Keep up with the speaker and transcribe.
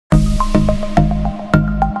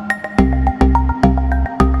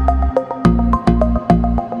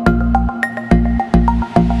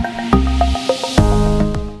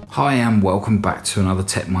welcome back to another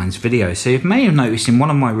Tech Minds video. So you may have noticed in one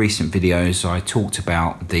of my recent videos I talked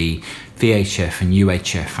about the VHF and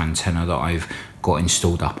UHF antenna that I've got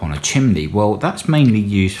installed up on a chimney. Well, that's mainly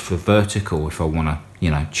used for vertical if I want to,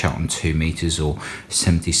 chat on 2 meters or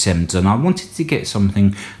 77s, and I wanted to get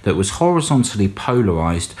something that was horizontally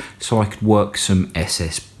polarized so I could work some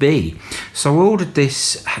SSB. So I ordered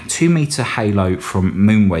this 2 meter halo from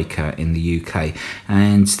Moonraker in the UK,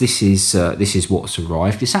 and this is what's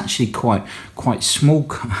arrived. It's actually quite small.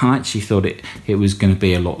 I actually thought it was going to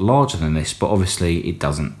be a lot larger than this, but obviously it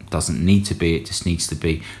doesn't need to be. It just needs to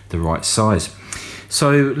be the right size.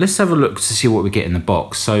 So let's have a look to see what we get in the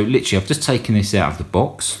box. So literally I've just taken this out of the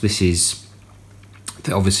box. This is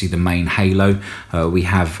obviously the main halo. We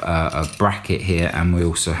have a bracket here, and we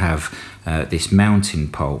also have this mounting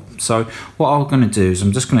pole. So what I'm going to do is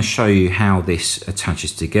I'm just going to show you how this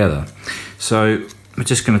attaches together. So we're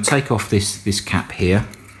just going to take off this cap here.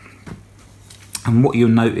 And what you'll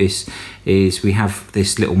notice is we have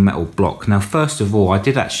this little metal block. Now, first of all, I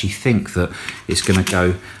did actually think that it's going to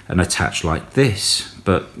go and attach like this,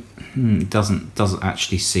 but it doesn't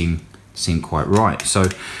actually seem quite right. So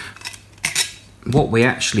what we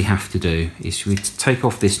actually have to do is we take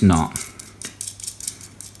off this nut,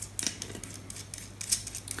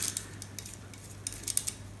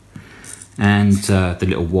 and the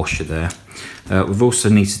little washer there. We've also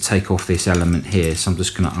need to take off this element here, so I'm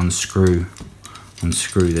just going to unscrew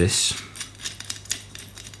this.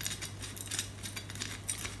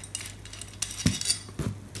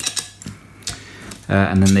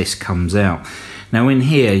 And then this comes out. Now in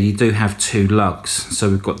here you do have 2 lugs. So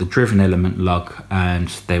we've got the driven element lug, and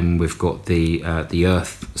then we've got the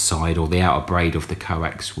earth side, or the outer braid of the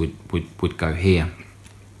coax would go here.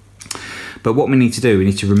 But what we need to do, we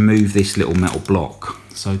need to remove this little metal block.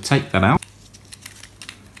 So take that out.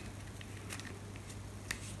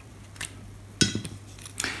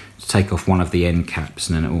 Take off one of the end caps,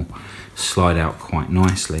 and then it will slide out quite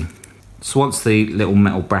nicely. So once the little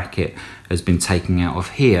metal bracket has been taken out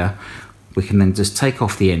of here, we can then just take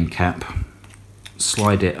off the end cap,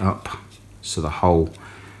 slide it up so the hole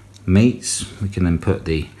meets. We can then put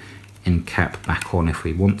the end cap back on if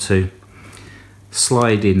we want to,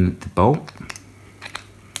 slide in the bolt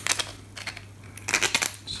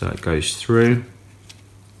so it goes through,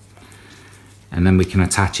 and then we can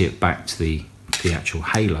attach it back to the actual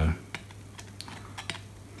halo.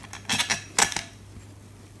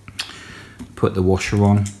 Put the washer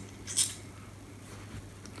on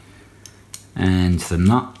and the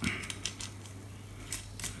nut.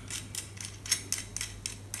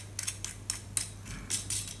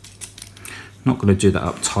 Not going to do that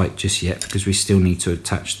up tight just yet, because we still need to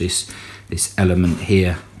attach this element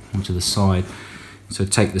here onto the side. So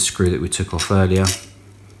take the screw that we took off earlier,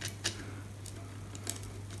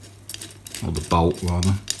 or the bolt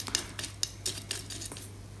rather,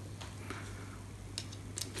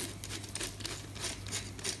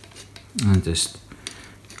 and just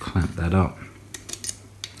clamp that up.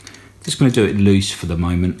 Just going to do it loose for the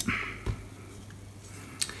moment,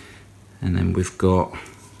 and then we've got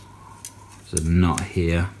a nut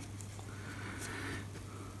here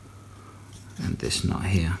and this nut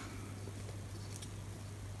here.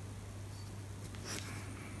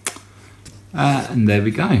 And there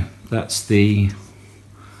we go. That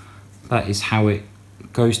is how it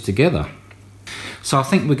goes together. So I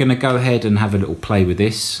think we're going to go ahead and have a little play with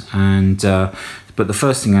this, and but the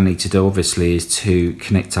first thing I need to do obviously is to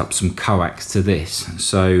connect up some coax to this.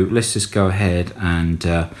 So let's just go ahead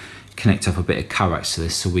and connect up a bit of coax to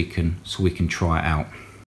this so we can try it out.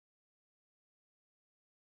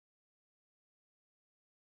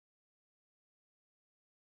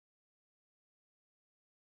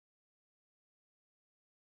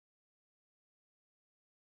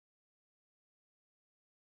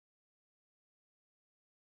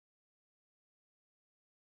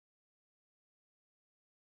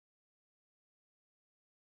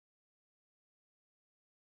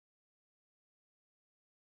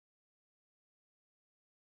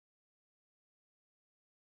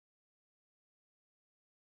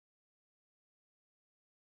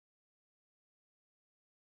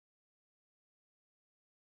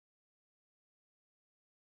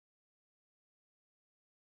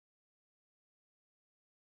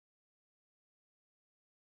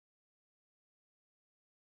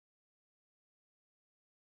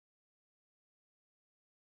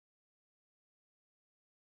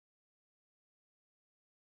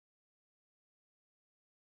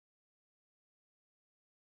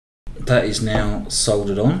 That is now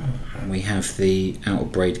soldered on. We have the outer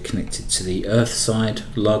braid connected to the earth side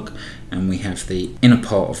lug, and we have the inner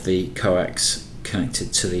part of the coax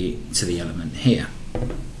connected to the element here.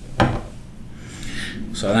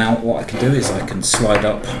 So now what I can do is I can slide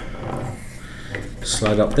up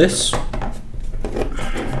this.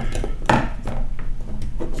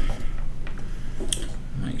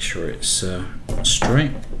 Make sure it's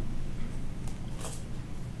straight.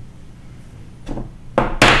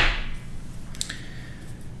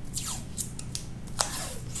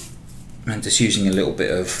 And just using a little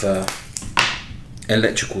bit of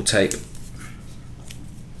electrical tape,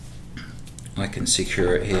 I can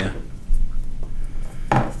secure it here.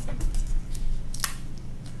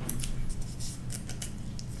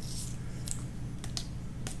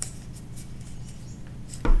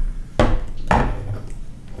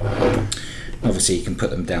 Obviously you can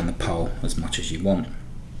put them down the pole as much as you want.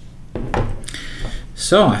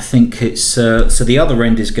 So I think it's, so the other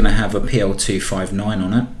end is going to have a PL259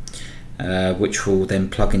 on it, which will then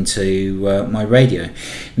plug into my radio.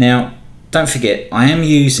 Now don't forget, I am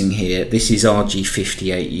using here, this is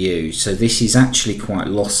RG58U, so this is actually quite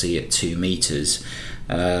lossy at 2 meters.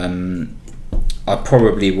 I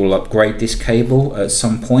probably will upgrade this cable at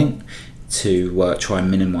some point to try and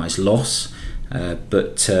minimize loss.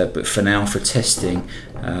 But for now, for testing,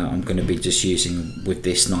 I'm going to be just using with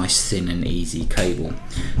this nice thin and easy cable.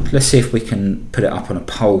 Let's see if we can put it up on a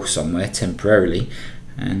pole somewhere temporarily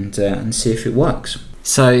and see if it works.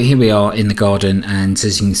 So here we are in the garden, and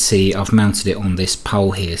as you can see, I've mounted it on this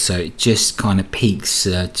pole here, so it just kind of peaks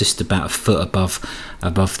just about a foot above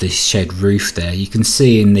the shed roof there. You can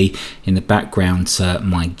see in the background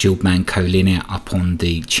my Gilbman collinear up on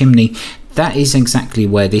the chimney. That is exactly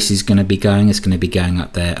where this is going to be going. It's going to be going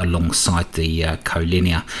up there alongside the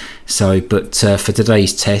collinear. So, but for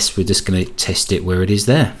today's test, we're just going to test it where it is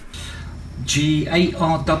there.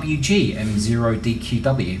 G8RWG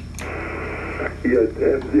M0DQW. Yes,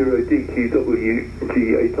 M0DQW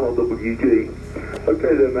G8RWG.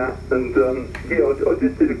 Okay there, Matt, and yeah, I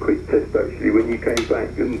just did a quick test actually when you came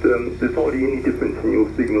back, and there's hardly any difference in your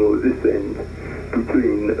signal at this end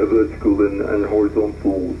between a vertical and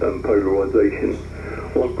horizontal polarization.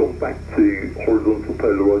 Well, I've gone back to horizontal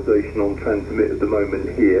polarization on transmit at the moment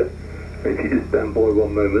here. And if you just stand by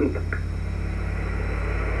one moment,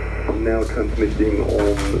 I'm now transmitting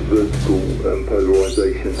on vertical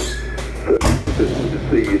polarization. So just to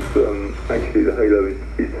see if actually the halo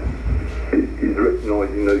is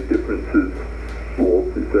recognising those differences,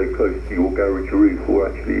 whilst it's so close to your garage roof, or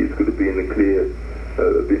actually it's going to be in the clear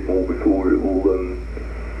a bit more before it will,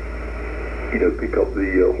 you know, pick up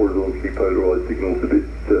the horizontally polarised signals a bit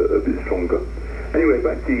stronger. Anyway,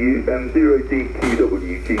 back to you.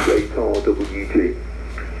 0DQW G8RWG.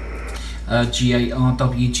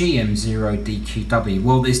 G8RWG M0DQW.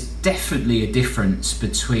 Well, there's definitely a difference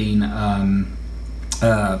between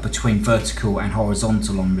vertical and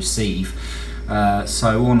horizontal on receive.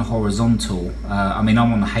 So on horizontal, I mean,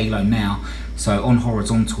 I'm on the halo now. So on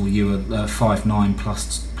horizontal, you were 5.9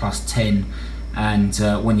 plus 10, and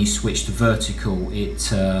when you switched to vertical,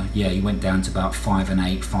 it yeah, you went down to about 5 and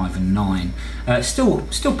 8, 5 and 9. Still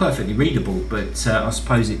perfectly readable, but I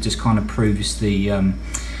suppose it just kind of proves the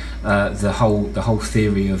whole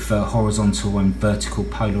theory of horizontal and vertical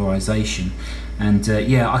polarization. And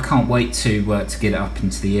yeah, I can't wait to get it up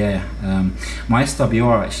into the air. My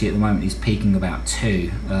SWR actually at the moment is peaking about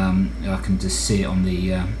 2. I can just see it on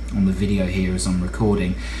the video here as I'm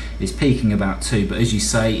recording. It's peaking about 2, but as you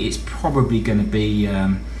say, it's probably going to be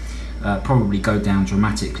probably go down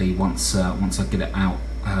dramatically once I get it out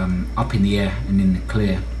up in the air and in the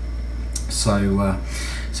clear. So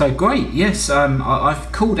great, yes.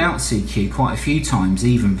 I've called out CQ quite a few times,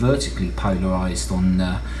 even vertically polarized on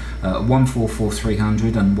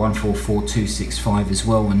 144300 and 144265 as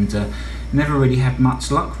well, and never really had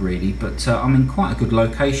much luck really, but I'm in quite a good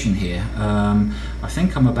location here. I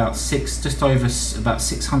think I'm about just over about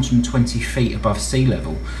 620 feet above sea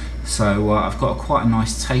level, so I've got quite a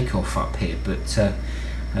nice takeoff up here, but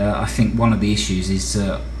I think one of the issues is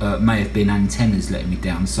may have been antennas letting me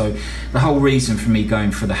down. So the whole reason for me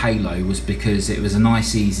going for the halo was because it was a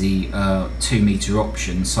nice easy 2 meter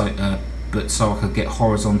option, so but so I could get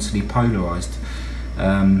horizontally polarized.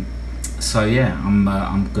 So yeah,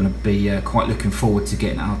 I'm going to be quite looking forward to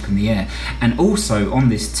getting it up in the air. And also on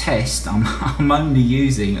this test, I'm only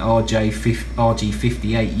using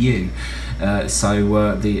RG58U,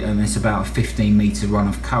 and it's about a 15 meter run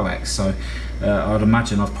of coax. So I'd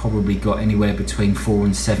imagine I've probably got anywhere between 4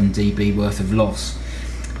 and 7 dB worth of loss.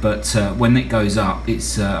 But when it goes up,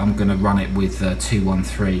 it's I'm going to run it with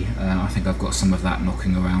 213. I think I've got some of that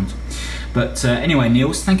knocking around. But anyway,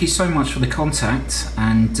 Niels, thank you so much for the contact,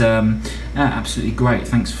 and absolutely great.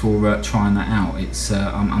 Thanks for trying that out. It's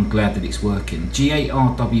I'm glad that it's working.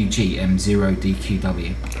 GARWG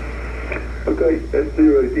M0DQW. Okay,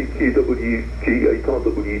 M0DQW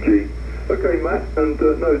G8RWG. Okay, Matt, and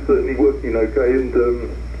no, it's certainly working okay, and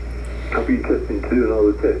I'll be interested to do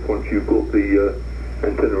another test once you've got the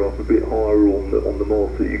antenna up a bit higher on the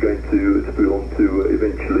mast that you're going to put onto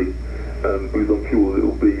eventually, because I'm sure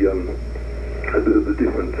it'll be a bit of the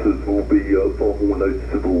differences will be far more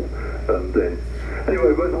noticeable then. Anyway,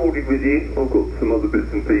 I won't hold it with you. I've got some other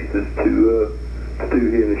bits and pieces to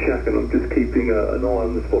do here in the shack, and I'm just keeping an eye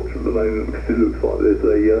on the spots at the moment, because it looks like there's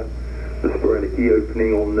a sporadic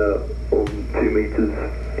opening on 2 meters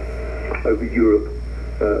over Europe.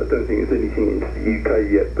 I don't think it's anything into the UK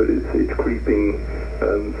yet, but it's creeping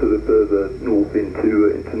sort of further north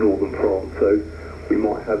into northern France. So we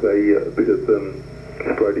might have a bit of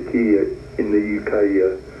sporadic in the UK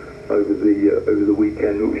over the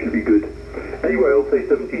weekend, which should be good. Anyway, I'll say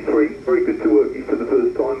 73. Very good to work you for the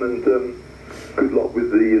first time, and good luck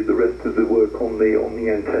with the rest of the work on the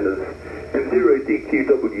antennas.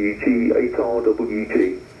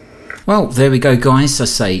 M0DQWG8RWG. Well, there we go, guys. I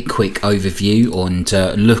say quick overview and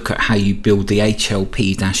look at how you build the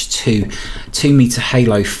HLP-2 2-meter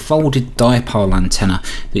halo folded dipole antenna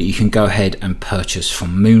that you can go ahead and purchase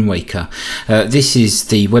from Moonraker. This is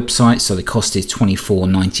the website, so the cost is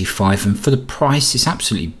 $24.95, and for the price, it's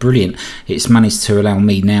absolutely brilliant. It's managed to allow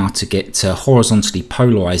me now to get horizontally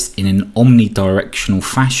polarized in an omnidirectional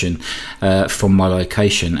fashion from my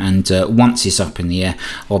location, and once it's up in the air,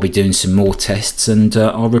 I'll be doing some more tests, and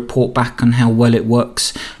I'll report back on how well it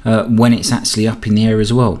works when it's actually up in the air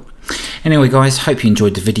as well. Anyway, guys, hope you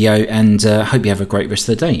enjoyed the video, and hope you have a great rest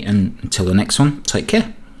of the day, and until the next one, take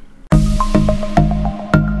care.